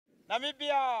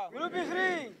Namibia will be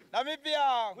free.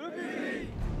 Namibia will be free.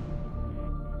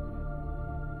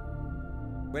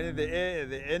 When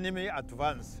the enemy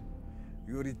advance,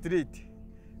 you retreat.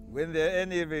 When the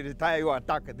enemy retire, you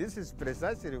attack. This is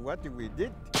precisely what we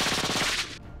did.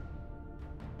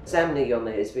 Sam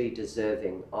Nujoma is very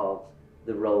deserving of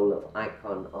the role of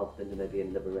icon of the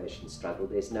Namibian liberation struggle.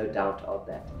 There's no doubt of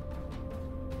that.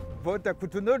 But I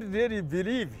could not really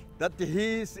believe that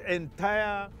his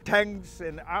entire tanks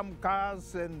and armed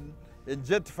cars and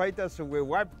jet fighters were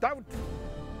wiped out.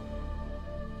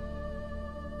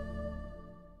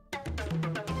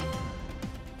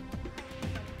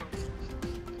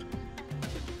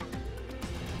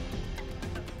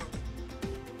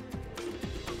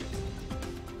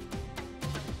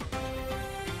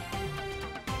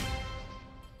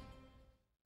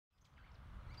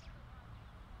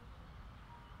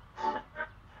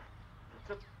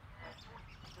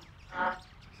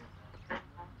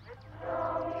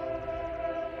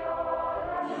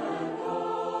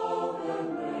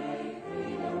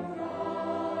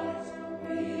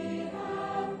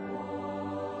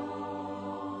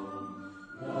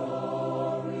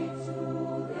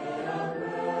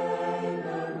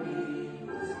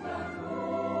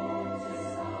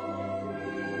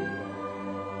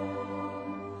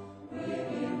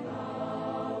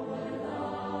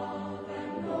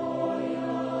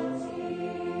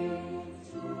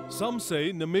 Some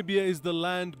say Namibia is the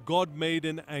land God made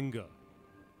in anger.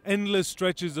 Endless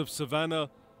stretches of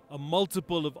savanna, a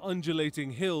multiple of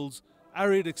undulating hills,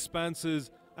 arid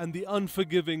expanses, and the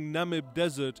unforgiving Namib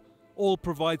Desert all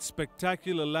provide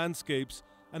spectacular landscapes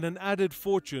and an added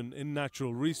fortune in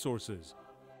natural resources.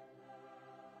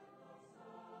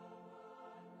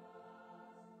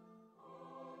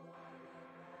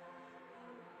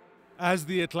 As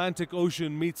the Atlantic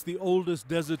Ocean meets the oldest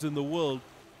desert in the world,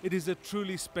 it is a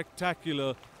truly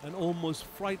spectacular and almost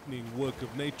frightening work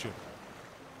of nature.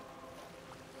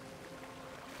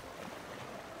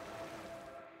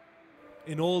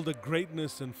 In all the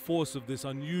greatness and force of this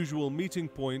unusual meeting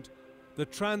point, the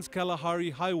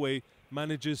Trans-Kalahari Highway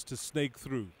manages to snake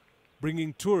through,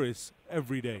 bringing tourists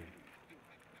every day.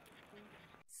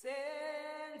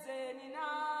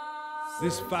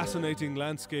 This fascinating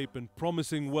landscape and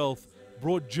promising wealth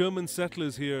brought German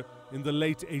settlers here in the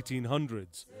late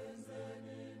 1800s.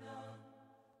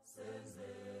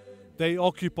 They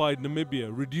occupied Namibia,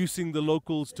 reducing the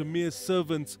locals to mere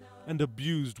servants and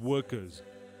abused workers.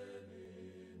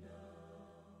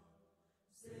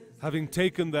 Having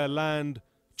taken their land,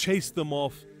 chased them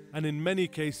off, and in many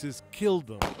cases killed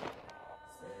them,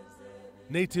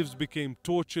 natives became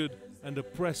tortured and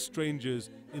oppressed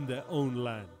strangers in their own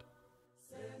land.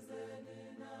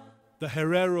 The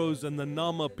Hereros and the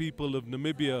Nama people of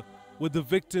Namibia were the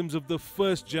victims of the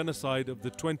first genocide of the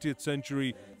 20th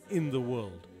century in the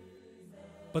world.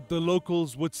 But the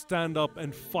locals would stand up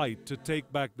and fight to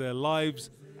take back their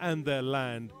lives and their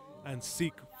land and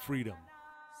seek freedom.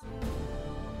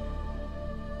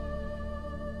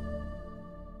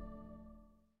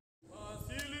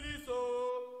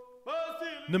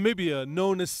 Namibia,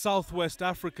 known as Southwest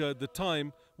Africa at the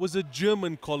time, was a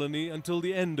German colony until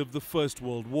the end of the First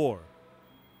World War.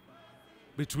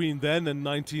 Between then and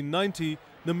 1990,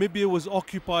 Namibia was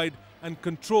occupied and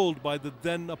controlled by the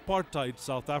then apartheid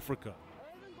South Africa.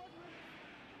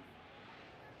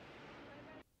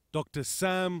 Dr.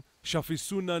 Sam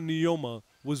Shafisuna Nujoma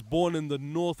was born in the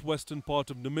northwestern part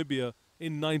of Namibia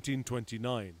in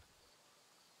 1929.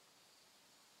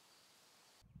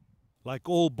 Like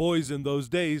all boys in those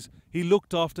days, he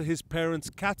looked after his parents'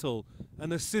 cattle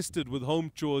and assisted with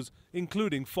home chores,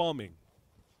 including farming.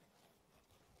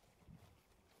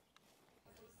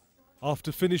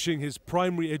 After finishing his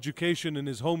primary education in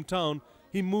his hometown,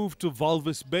 he moved to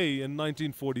Walvis Bay in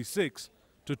 1946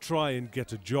 to try and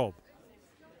get a job.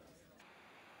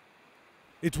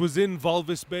 It was in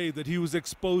Walvis Bay that he was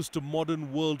exposed to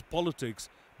modern world politics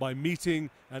by meeting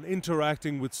and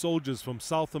interacting with soldiers from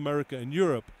South America and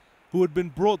Europe who had been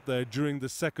brought there during the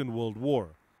Second World War.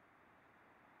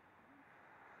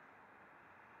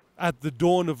 At the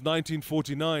dawn of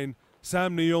 1949,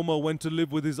 Sam Nujoma went to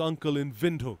live with his uncle in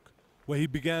Windhoek, where he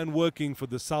began working for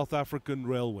the South African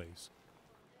Railways.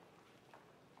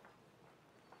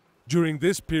 During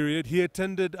this period, he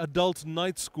attended adult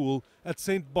night school at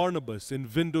St. Barnabas in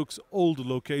Windhoek's old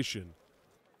location.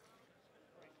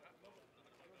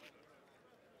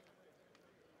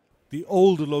 The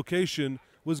old location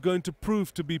was going to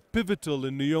prove to be pivotal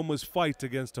in Nujoma's fight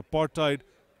against apartheid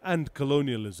and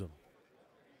colonialism.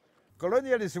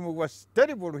 Colonialism was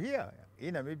terrible here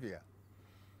in Namibia.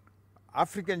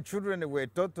 African children were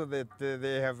taught that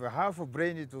they have half a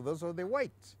brain to those of the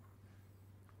whites.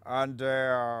 And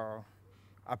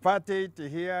apartheid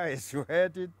here, as you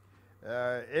heard it,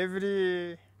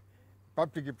 every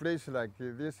public place like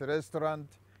this restaurant,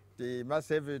 they must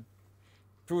have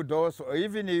 2 doors, or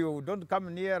even you don't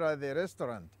come near the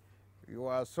restaurant, you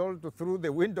are sold through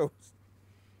the windows.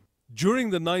 During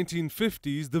the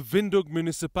 1950s, the Windhoek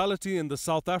municipality and the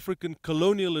South African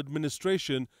colonial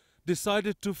administration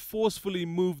decided to forcefully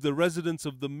move the residents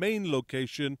of the main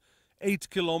location 8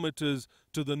 kilometers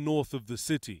to the north of the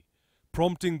city,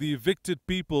 prompting the evicted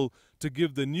people to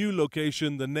give the new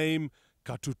location the name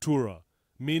Katutura,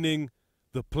 meaning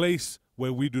the place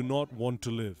where we do not want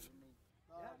to live.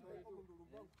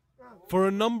 For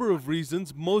a number of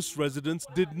reasons, most residents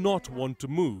did not want to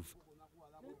move.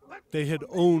 They had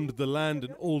owned the land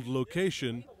in old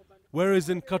location, whereas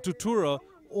in Katutura,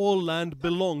 all land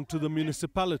belonged to the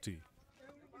municipality.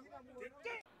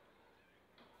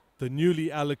 The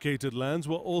newly allocated lands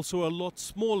were also a lot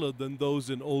smaller than those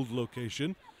in old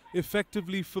location,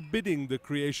 effectively forbidding the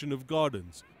creation of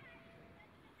gardens.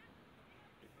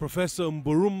 Professor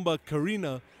Mburumba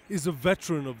Karina is a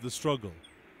veteran of the struggle.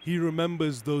 He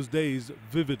remembers those days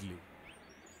vividly.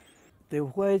 The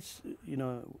whites,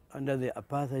 under the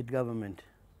apartheid government,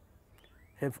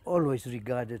 have always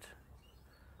regarded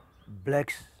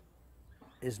blacks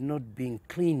as not being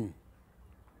clean.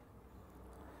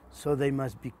 So they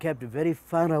must be kept very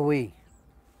far away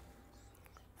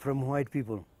from white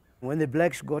people. When the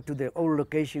blacks got to their old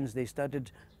locations, they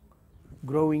started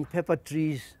growing pepper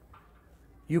trees,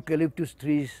 eucalyptus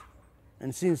trees,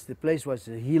 and since the place was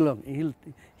a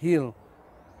hill,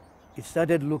 it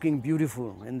started looking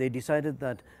beautiful, and they decided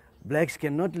that blacks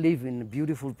cannot live in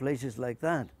beautiful places like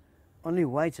that. Only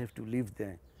whites have to live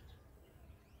there.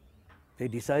 They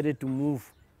decided to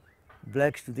move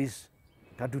blacks to this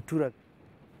Katutura.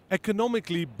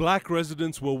 Economically, black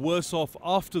residents were worse off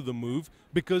after the move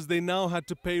because they now had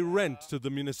to pay rent to the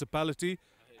municipality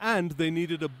and they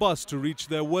needed a bus to reach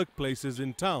their workplaces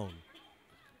in town.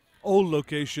 Old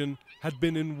location had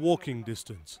been in walking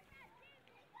distance.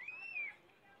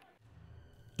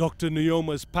 Dr.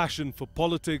 Nujoma's passion for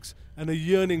politics and a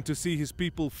yearning to see his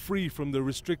people free from the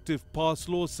restrictive pass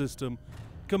law system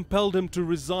compelled him to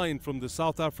resign from the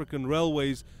South African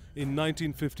Railways in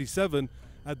 1957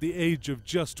 at the age of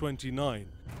just 29.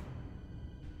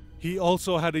 He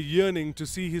also had a yearning to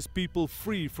see his people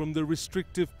free from the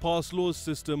restrictive pass law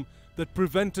system that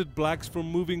prevented blacks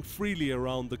from moving freely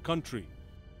around the country.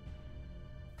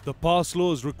 The pass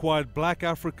laws required black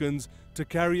Africans to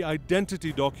carry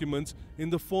identity documents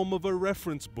in the form of a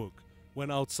reference book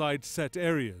when outside set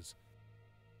areas.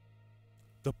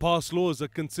 The pass laws are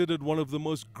considered one of the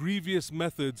most grievous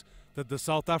methods that the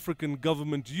South African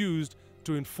government used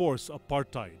to enforce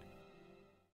apartheid.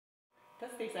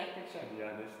 That's the exact picture.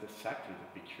 Yeah, that's exactly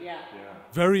the picture. Yeah.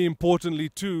 Very importantly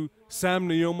too, Sam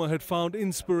Nujoma had found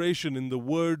inspiration in the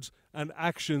words and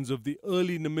actions of the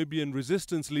early Namibian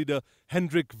resistance leader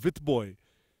Hendrik Witbooi,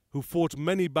 who fought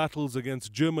many battles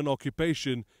against German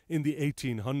occupation in the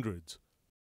 1800s.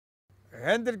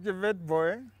 Hendrik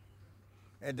Witbooi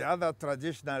and other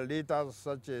traditional leaders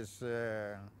such as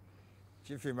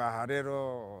Chief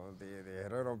Maharero, the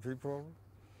Herero people,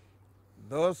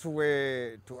 those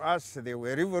were, to us, they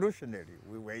were revolutionary.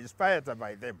 We were inspired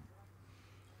by them.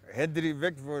 Hendrik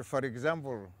Witbooi, for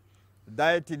example,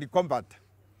 died in combat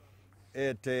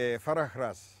at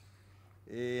Farahras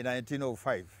in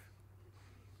 1905.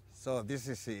 So this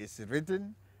is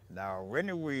written. Now,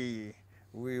 when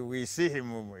we see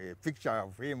him, a picture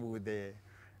of him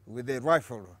with a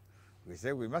rifle, we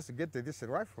say we must get this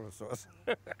rifle. So,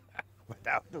 but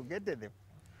how to get them?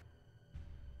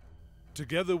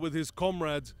 Together with his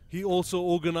comrades, he also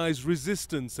organized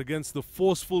resistance against the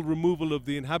forceful removal of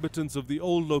the inhabitants of the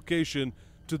old location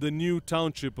to the new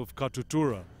township of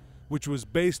Katutura, which was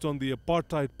based on the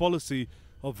apartheid policy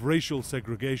of racial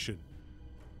segregation.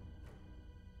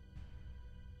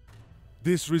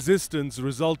 This resistance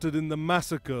resulted in the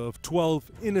massacre of 12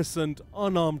 innocent,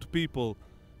 unarmed people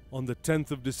on the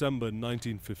 10th of December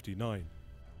 1959.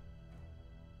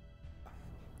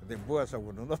 The Boers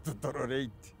would not tolerate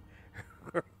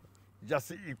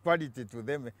just equality to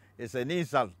them is an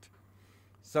insult.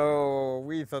 So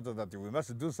we thought that we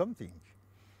must do something,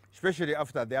 especially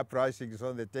after the uprisings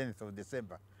on the 10th of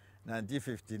December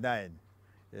 1959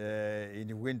 in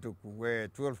Windhoek, where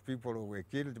 12 people were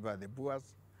killed by the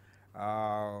Boers.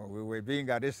 We were being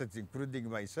arrested, including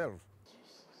myself.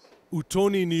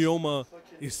 Utoni Nujoma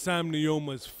is Sam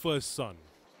Nujoma's first son.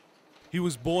 He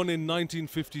was born in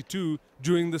 1952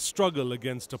 during the struggle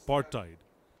against apartheid.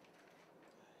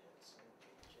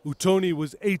 Utoni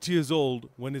was 8 years old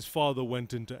when his father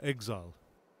went into exile.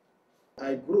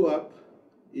 I grew up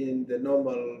in the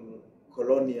normal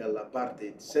colonial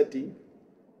apartheid setting,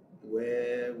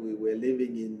 where we were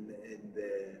living in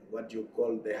the, what you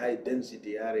call the high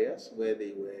density areas, where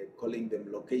they were calling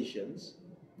them locations.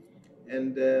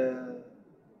 And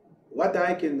what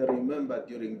I can remember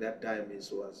during that time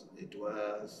it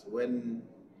was when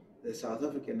the South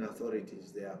African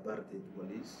authorities, the apartheid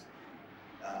police,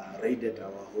 raided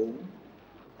our home.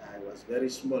 I was very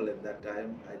small at that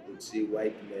time. I could see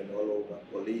white men all over,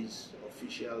 police,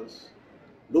 officials,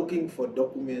 looking for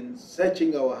documents,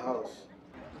 searching our house.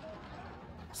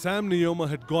 Sam Nujoma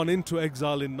had gone into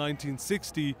exile in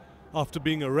 1960 after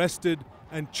being arrested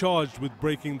and charged with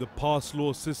breaking the pass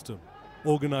law system,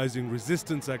 organizing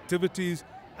resistance activities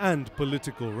and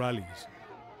political rallies.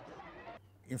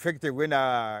 In fact, when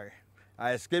I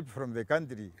escaped from the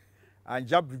country, I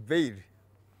jumped bail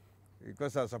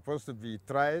because I was supposed to be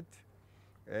tried,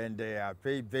 and I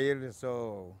paid bail.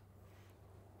 So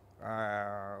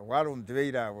while on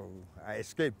bail, I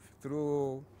escaped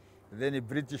through then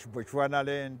British Botswana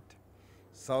land,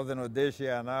 Southern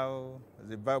Rhodesia, now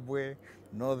Zimbabwe,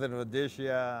 Northern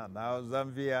Rhodesia, now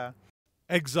Zambia.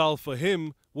 Exile for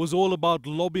him was all about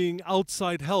lobbying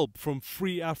outside help from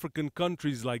free African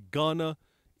countries like Ghana,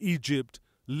 Egypt,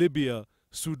 Libya,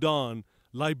 Sudan,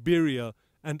 Liberia,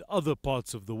 and other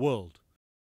parts of the world.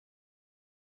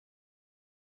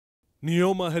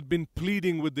 Nujoma had been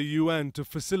pleading with the UN to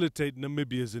facilitate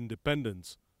Namibia's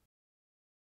independence.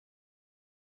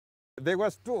 There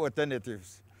was two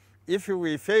alternatives. If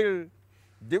we fail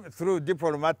through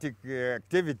diplomatic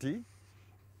activity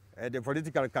and the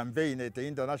political campaign at the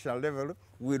international level,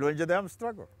 we launch the armed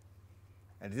struggle.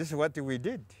 And this is what we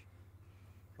did.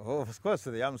 Oh, of course,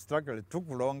 the armed struggle took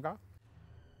longer.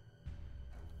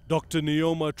 Dr.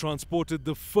 Nujoma transported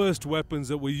the first weapons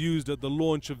that were used at the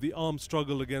launch of the armed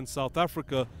struggle against South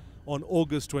Africa on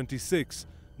August 26,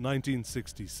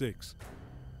 1966.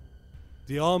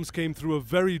 The arms came through a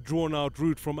very drawn-out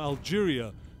route from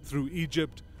Algeria through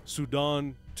Egypt,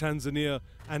 Sudan, Tanzania,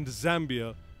 and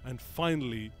Zambia, and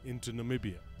finally into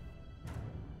Namibia.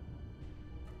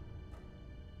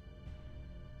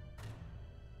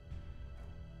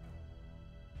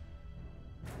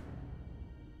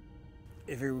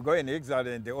 If you go in exile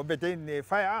and they obtain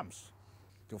firearms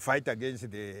to fight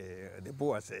against the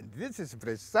Boers, and this is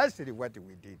precisely what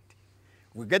we did.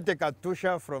 We get the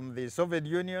Katusha from the Soviet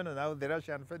Union and now the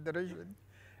Russian Federation,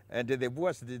 and the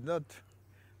Boers did not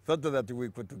thought that we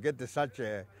could get such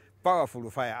powerful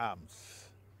firearms.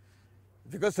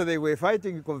 Because they were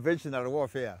fighting conventional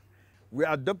warfare, we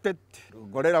adopted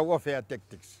guerrilla warfare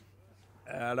tactics.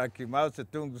 Like Mao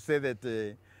Zedong said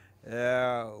that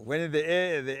when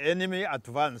the enemy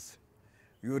advance,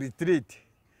 you retreat.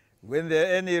 When the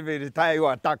enemy retire, you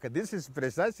attack. This is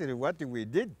precisely what we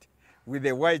did with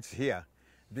the whites here.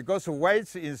 Because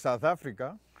whites in South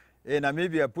Africa and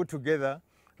Namibia put together,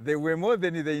 they were more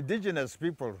than the indigenous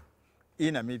people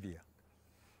in Namibia.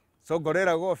 So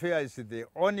guerrilla warfare is the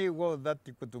only war that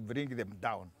could bring them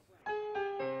down.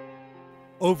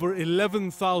 Over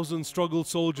 11,000 struggle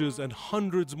soldiers and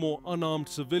hundreds more unarmed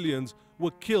civilians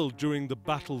were killed during the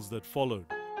battles that followed.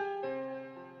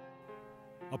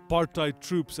 Apartheid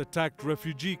troops attacked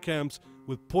refugee camps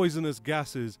with poisonous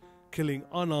gases, killing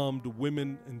unarmed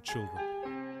women and children.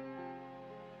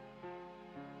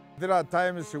 There are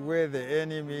times where the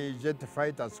enemy jet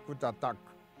fighters could attack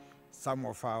some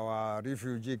of our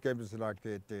refugee camps, like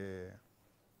at the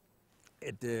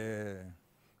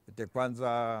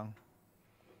Kwanza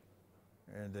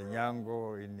and the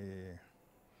Nyango,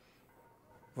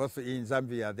 both in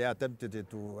Zambia. They attempted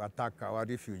to attack our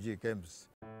refugee camps.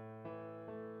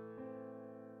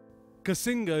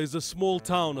 Kasinga is a small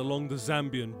town along the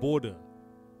Zambian border.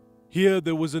 Here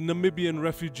there was a Namibian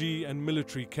refugee and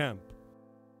military camp.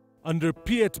 Under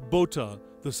Piet Botha,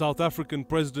 the South African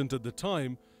president at the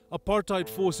time, apartheid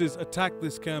forces attacked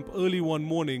this camp early one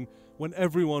morning when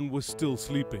everyone was still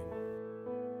sleeping.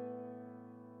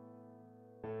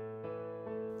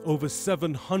 Over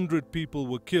 700 people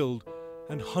were killed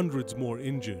and hundreds more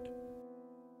injured.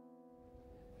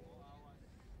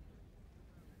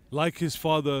 Like his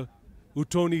father,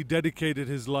 Utoni dedicated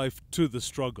his life to the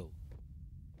struggle.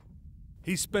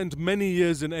 He spent many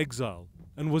years in exile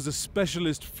and was a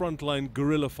specialist frontline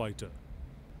guerrilla fighter.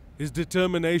 His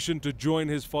determination to join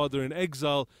his father in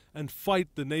exile and fight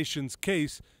the nation's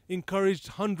case encouraged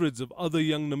hundreds of other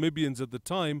young Namibians at the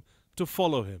time to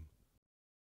follow him.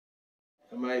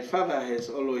 My father has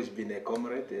always been a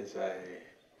comrade, as I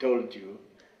told you,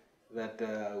 that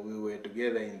we were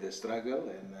together in the struggle,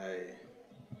 and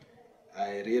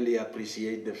I really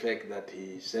appreciate the fact that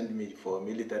he sent me for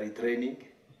military training.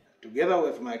 Together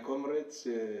with my comrades,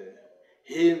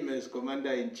 him as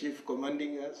Commander-in-Chief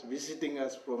commanding us, visiting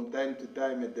us from time to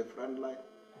time at the front line,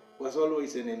 was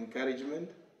always an encouragement.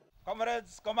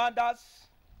 Comrades, commanders,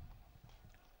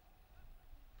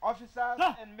 officers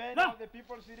and men of the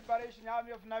People's Liberation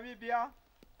Army of Namibia,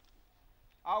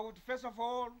 I would first of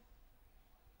all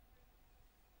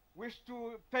wish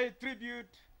to pay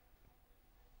tribute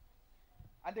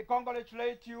and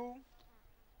congratulate you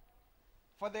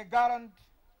for the gallant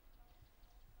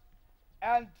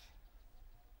and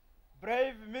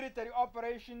brave military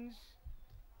operations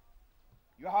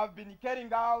you have been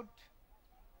carrying out,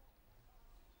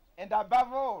 and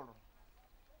above all,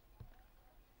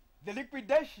 the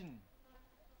liquidation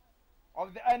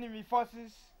of the enemy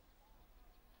forces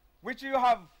which you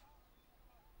have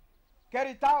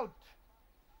carried out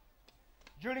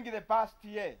during the past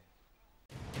year.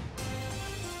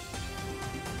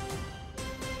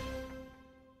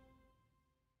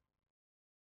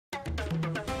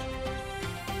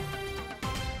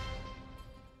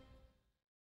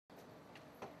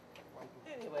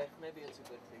 Anyway, maybe it's a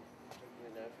good thing,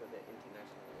 for the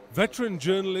international. Veteran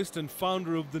journalist and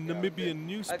founder of the Namibian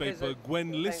newspaper,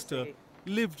 Gwen Lister,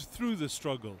 lived through the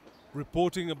struggle,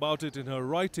 reporting about it in her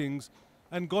writings,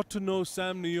 and got to know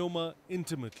Sam Nujoma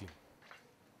intimately.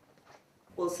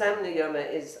 Well, Sam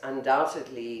Nujoma is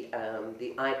undoubtedly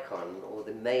the icon, or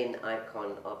the main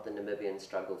icon, of the Namibian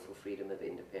struggle for freedom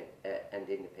and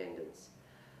independence.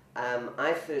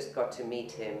 I first got to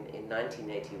meet him in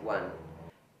 1981.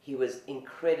 He was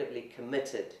incredibly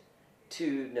committed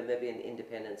to Namibian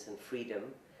independence and freedom,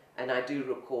 and I do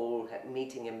recall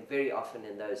meeting him very often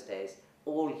in those days.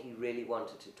 All he really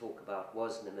wanted to talk about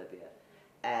was Namibia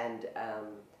and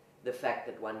the fact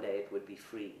that one day it would be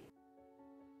free.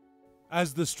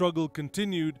 As the struggle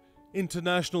continued,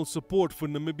 international support for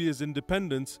Namibia's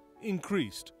independence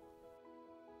increased.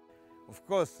 Of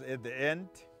course, at the end,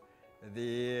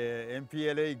 the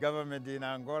MPLA government in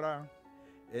Angola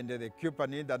and the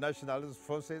Cuban international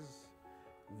forces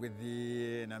with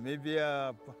the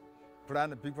Namibia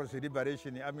Planned People's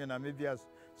Liberation Army Namibia's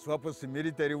SWAPO's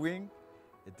military wing,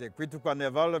 at the critical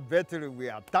naval battle, we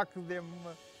attacked them,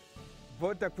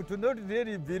 but I could not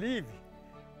really believe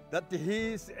that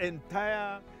his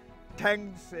entire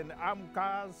tanks and armed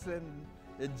cars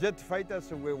and jet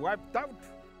fighters were wiped out.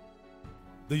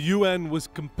 The UN was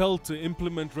compelled to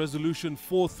implement Resolution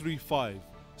 435,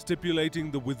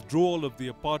 stipulating the withdrawal of the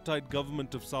apartheid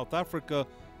government of South Africa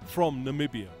from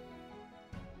Namibia.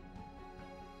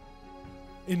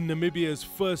 In Namibia's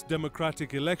first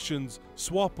democratic elections,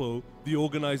 SWAPO, the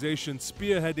organization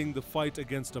spearheading the fight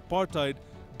against apartheid,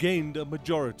 gained a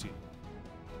majority.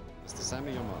 Mr. Sam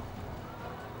Nujoma,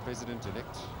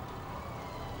 President-elect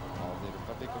of the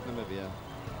Republic of Namibia,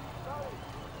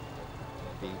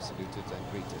 being saluted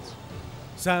and greeted.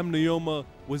 Sam Nujoma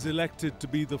was elected to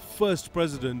be the first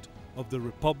president of the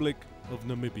Republic of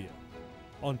Namibia.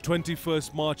 On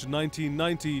 21st March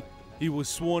 1990, he was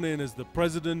sworn in as the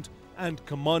President and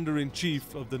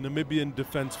Commander-in-Chief of the Namibian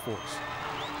Defense Force.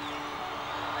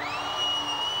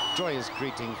 Joyous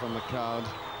greeting from the crowd.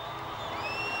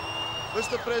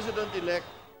 Mr. President-elect,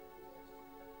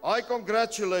 I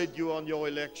congratulate you on your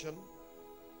election.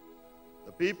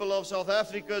 The people of South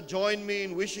Africa join me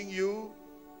in wishing you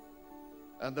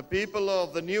and the people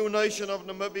of the new nation of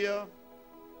Namibia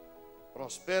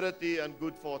prosperity and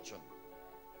good fortune.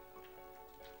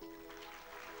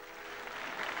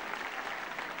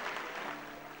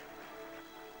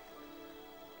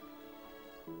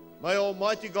 May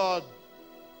Almighty God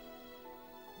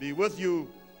be with you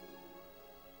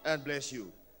and bless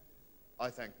you. I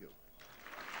thank you.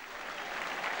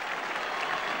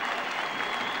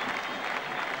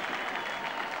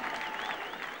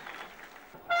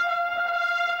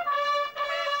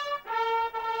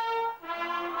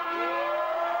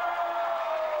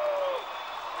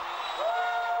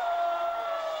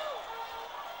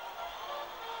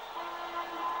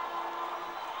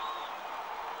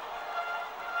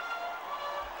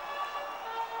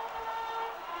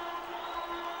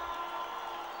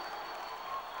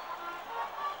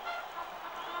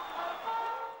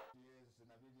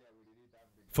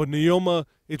 For Nujoma,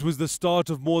 it was the start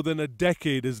of more than a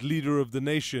decade as leader of the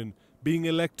nation, being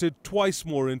elected twice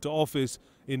more into office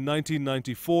in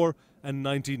 1994 and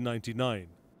 1999.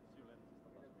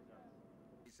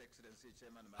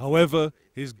 However,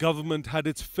 his government had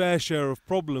its fair share of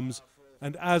problems,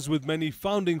 and as with many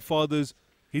founding fathers,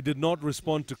 he did not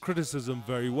respond to criticism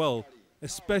very well,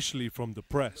 especially from the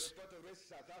press.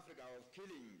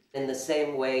 In the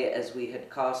same way as we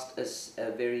had cast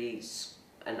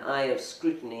an eye of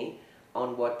scrutiny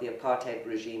on what the apartheid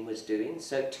regime was doing,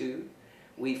 so too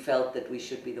we felt that we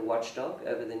should be the watchdog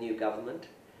over the new government.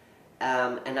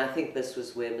 And I think this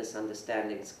was where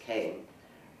misunderstandings came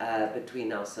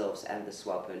between ourselves and the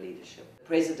SWAPO leadership. The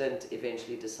president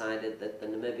eventually decided that the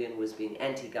Namibian was being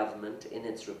anti-government in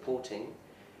its reporting,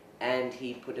 and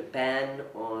he put a ban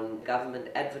on government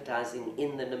advertising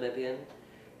in the Namibian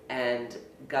and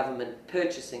government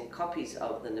purchasing copies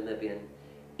of the Namibian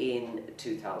in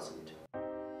 2000.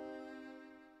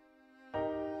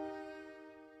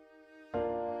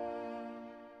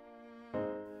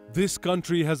 This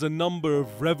country has a number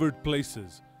of revered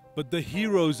places, but the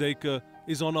Heroes Acre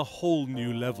is on a whole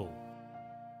new level.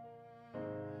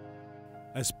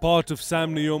 As part of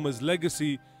Sam Nujoma's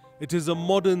legacy, it is a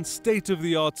modern,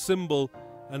 state-of-the-art symbol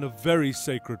and a very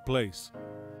sacred place.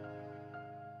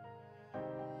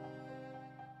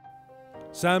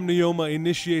 Sam Nujoma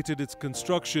initiated its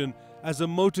construction as a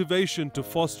motivation to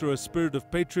foster a spirit of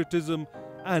patriotism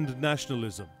and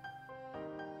nationalism.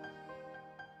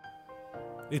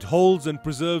 It holds and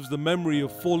preserves the memory of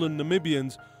fallen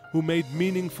Namibians who made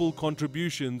meaningful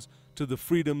contributions to the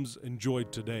freedoms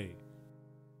enjoyed today.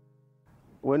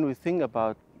 When we think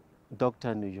about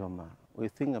Dr. Nujoma, we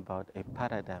think about a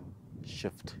paradigm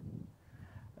shift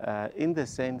in the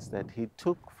sense that he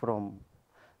took from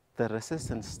the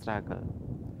resistance struggle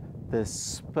the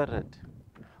spirit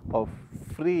of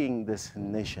freeing this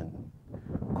nation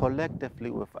collectively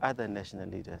with other national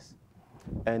leaders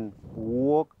and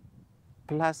walk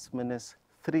plus minus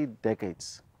 3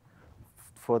 decades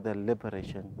for the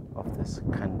liberation of this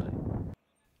country.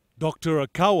 Dr.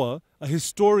 Akawa, a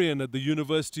historian at the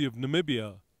University of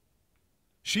Namibia,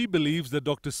 she believes that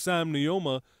Dr. Sam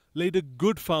Nujoma laid a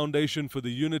good foundation for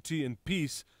the unity and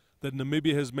peace that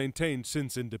Namibia has maintained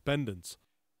since independence.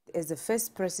 As the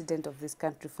first president of this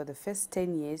country for the first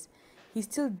 10 years, he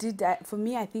still did, for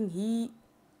me, I think he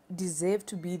deserved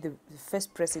to be the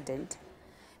first president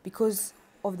because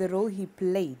of the role he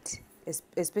played,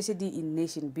 especially in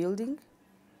nation building.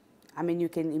 I mean, you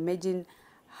can imagine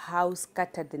how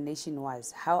scattered the nation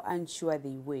was, how unsure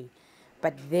they were.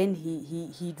 But then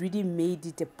he really made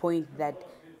it a point that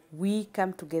we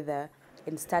come together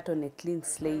and start on a clean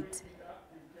slate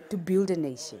to build a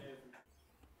nation.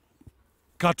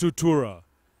 Katutura,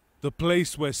 the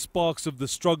place where sparks of the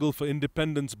struggle for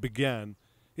independence began,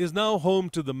 is now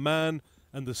home to the man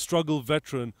and the struggle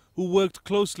veteran who worked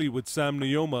closely with Sam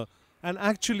Nujoma and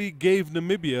actually gave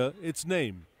Namibia its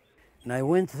name. And I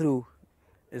went through,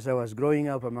 as I was growing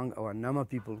up among our Nama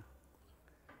people,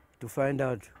 to find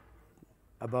out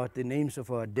about the names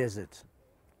of our deserts.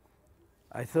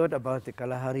 I thought about the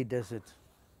Kalahari Desert,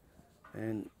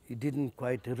 and it didn't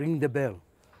quite ring the bell.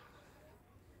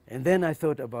 And then I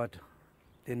thought about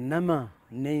the Nama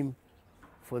name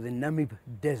for the Namib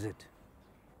Desert,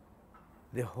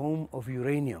 the home of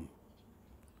uranium.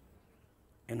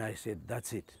 And I said,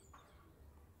 that's it.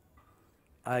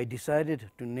 I decided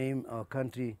to name our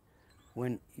country,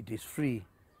 when it is free,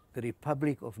 the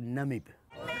Republic of Namib.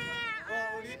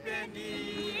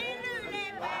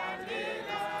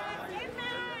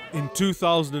 In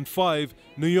 2005,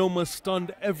 Nujoma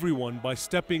stunned everyone by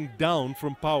stepping down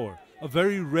from power, a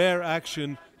very rare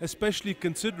action, especially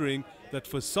considering that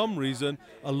for some reason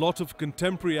a lot of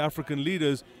contemporary African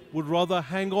leaders would rather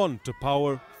hang on to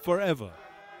power forever.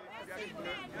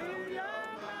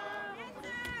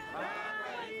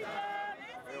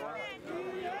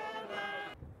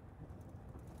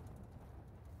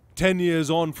 "10 years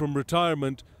on from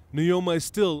retirement, Nujoma is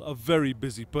still a very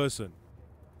busy person.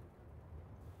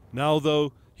 Now,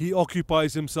 though, he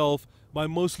occupies himself by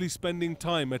mostly spending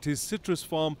time at his citrus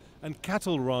farm and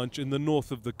cattle ranch in the north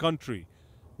of the country,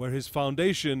 where his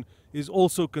foundation is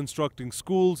also constructing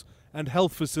schools and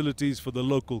health facilities for the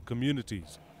local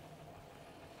communities.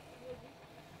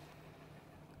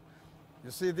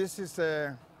 You see, this is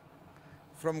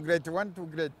from grade 1 to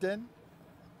grade 10,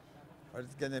 but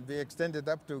it's going to be extended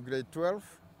up to grade 12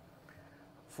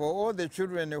 for all the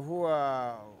children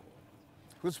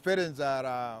whose parents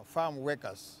are farm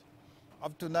workers.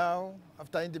 Up to now,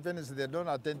 after independence, they don't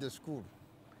attend the school.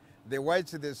 The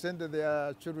whites, they send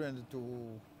their children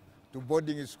to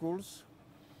boarding schools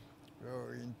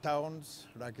in towns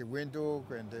like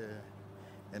Windhoek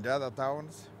and other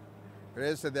towns. The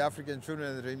rest of the African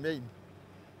children remain.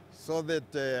 So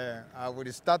that I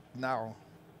will start now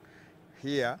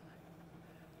here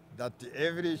that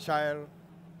every child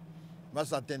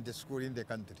must attend the school in the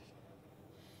country.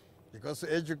 Because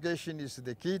education is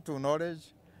the key to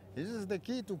knowledge. This is the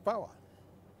key to power.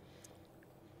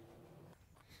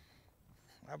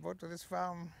 I bought this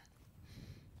farm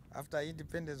after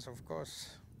independence, of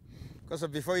course. Because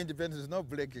before independence, no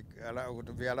black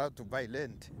would be allowed to buy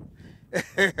land.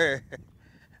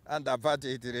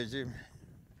 anti-apartheid regime.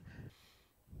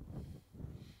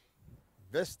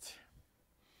 Best.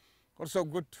 Also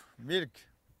good milk.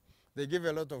 They give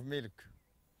a lot of milk.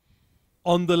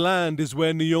 On the land is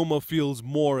where Nujoma feels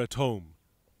more at home.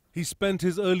 He spent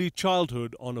his early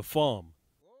childhood on a farm.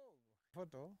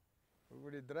 Photo.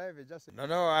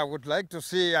 No, I would like to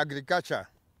see agriculture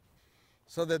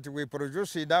so that we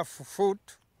produce enough food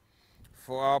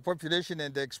for our population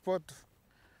and export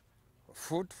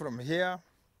food from here.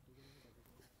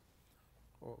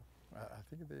 Oh, I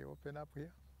think they open up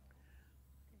here.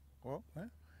 Oh,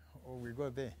 oh, we go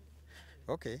there.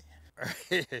 Okay.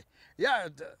 Yeah,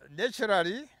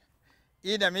 naturally,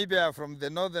 in Namibia, from the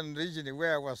northern region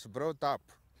where I was brought up,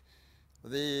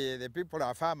 the people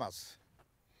are farmers.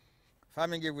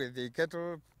 Farming with the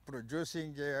cattle,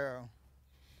 producing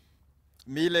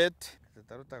millet.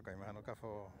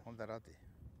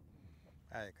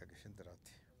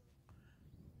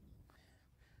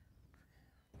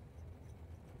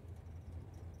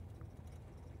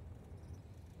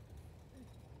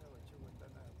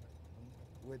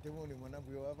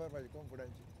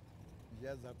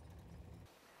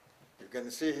 You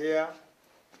can see here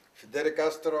Fidel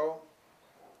Castro,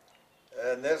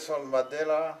 Nelson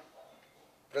Mandela,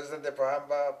 President of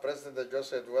Namibia, President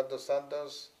José Eduardo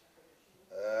Santos,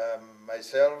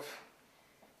 myself.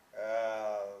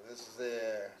 This is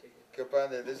the Cuban,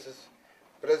 this is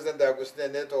President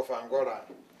Agustin Neto of Angola.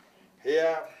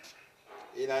 Here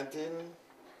in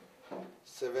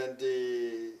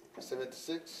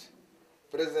 1976,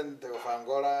 President of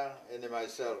Angola and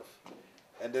myself.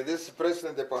 And this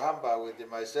President of Pohamba with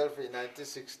myself in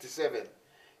 1967.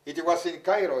 It was in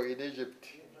Cairo, in Egypt.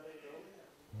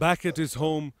 Back at his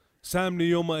home, Sam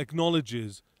Nujoma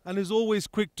acknowledges and is always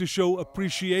quick to show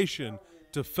appreciation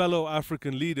to fellow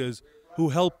African leaders who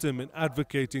helped him in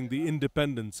advocating the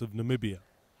independence of Namibia.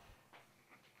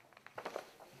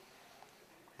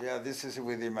 Yeah, this is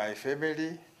with my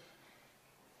family.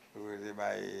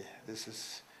 This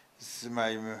is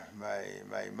my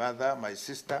mother, my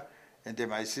sister, and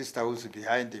my sister who's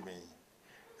behind me.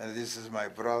 And this is my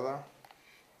brother.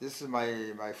 This is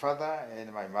my father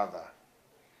and my mother.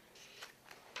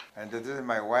 And this is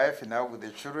my wife now with the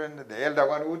children. The elder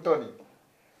one, Utoni.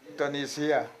 Utoni is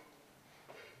here.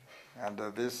 And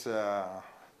this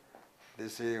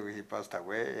year he passed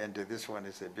away, and this one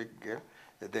is a big girl.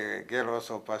 The girl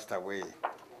also passed away.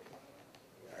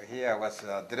 Here I was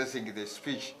addressing the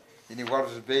speech in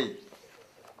Walvis Bay.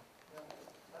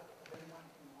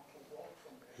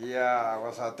 Here I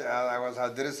was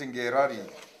addressing a rally.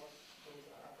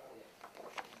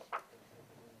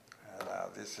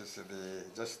 This is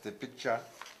just the picture.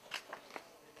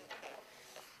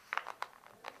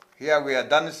 Here we are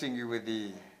dancing with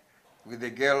the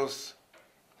girls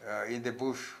in the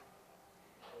bush.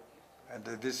 And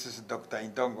this is Dr.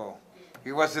 Indongo.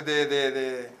 He was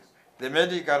the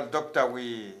medical doctor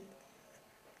we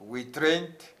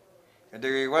trained, and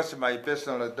he was my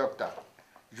personal doctor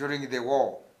during the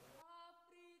war.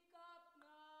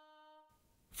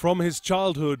 From his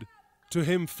childhood to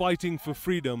him fighting for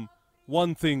freedom,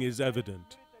 one thing is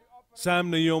evident.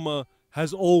 Sam Nujoma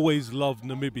has always loved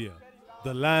Namibia,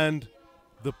 the land,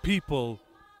 the people,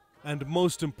 and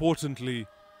most importantly,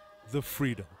 the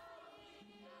freedom.